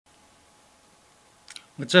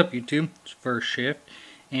What's up, YouTube? It's First Shift,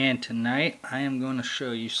 and tonight I am going to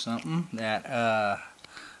show you something that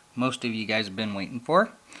most of you guys have been waiting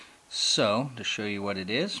for. So, to show you what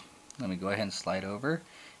it is, let me go ahead and slide over,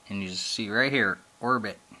 and you just see right here,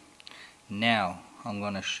 Orbit. Now, I'm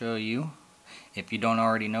going to show you, if you don't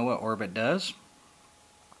already know what Orbit does,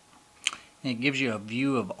 it gives you a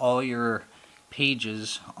view of all your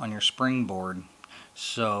pages on your springboard.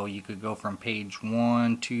 So you could go from page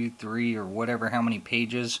 1, 2, 3, or whatever, how many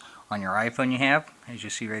pages on your iPhone you have, as you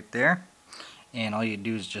see right there. And all you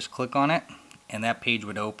do is just click on it, and that page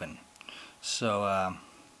would open. So a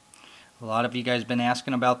lot of you guys have been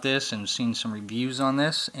asking about this and seen some reviews on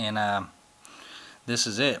this, and this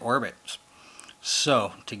is it, Orbit.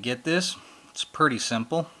 So to get this, it's pretty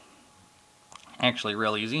simple. Actually,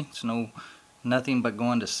 real easy. It's nothing but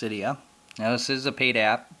going to Cydia. Now this is a paid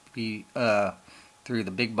app. Through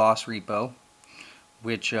the BigBoss repo,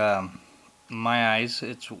 which in my eyes,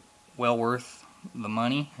 it's well worth the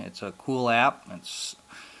money. It's a cool app. It's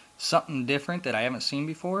something different that I haven't seen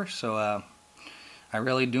before, so I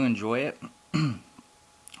really do enjoy it and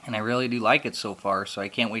I really do like it so far, so I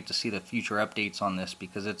can't wait to see the future updates on this,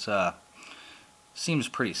 because it's seems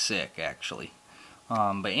pretty sick actually.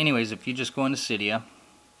 But anyways, if you just go into Cydia,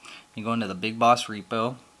 you go into the BigBoss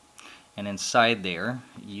repo, and inside there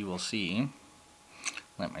you will see,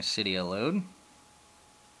 let my Cydia load.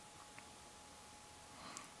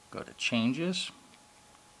 Go to changes.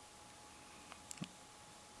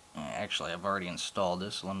 Actually, I've already installed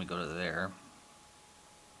this, so let me go to there.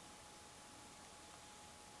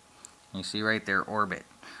 You see right there, Orbit.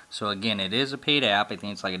 So again, it is a paid app. I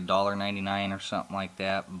think it's like $1.99 or something like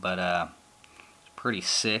that, but it's pretty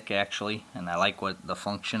sick actually, and I like what the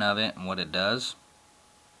function of it and what it does.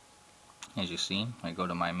 As you see, I go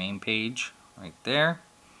to my main page right there.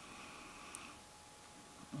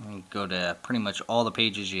 And go to pretty much all the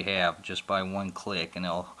pages you have just by one click, and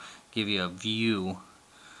it'll give you a view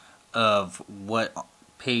of what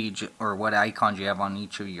page or what icons you have on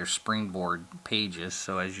each of your springboard pages.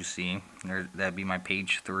 So as you see, that'd be my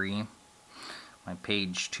page 3, my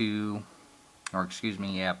page 2, or excuse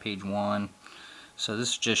me, yeah, page 1. So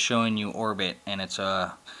this is just showing you Orbit, and it's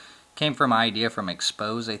came from an idea from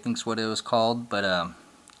Expose, I think is what it was called, but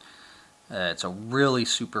it's a really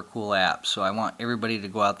super cool app, so I want everybody to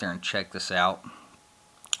go out there and check this out,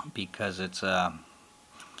 because it's I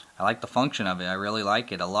like the function of it. I really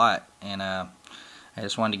like it a lot, and I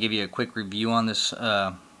just wanted to give you a quick review on this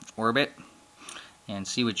Orbit and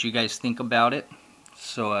see what you guys think about it.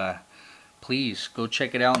 So please go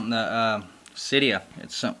check it out in the Cydia.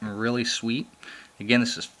 It's something really sweet. Again,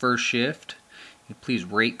 this is First Shift. Please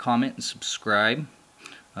rate, comment, and subscribe.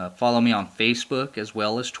 Follow me on Facebook as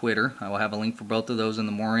well as Twitter. I will have a link for both of those in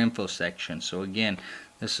the more info section. So again,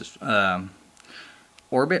 this is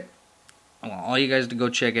Orbit. I want all you guys to go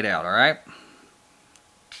check it out, alright?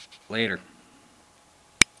 Later.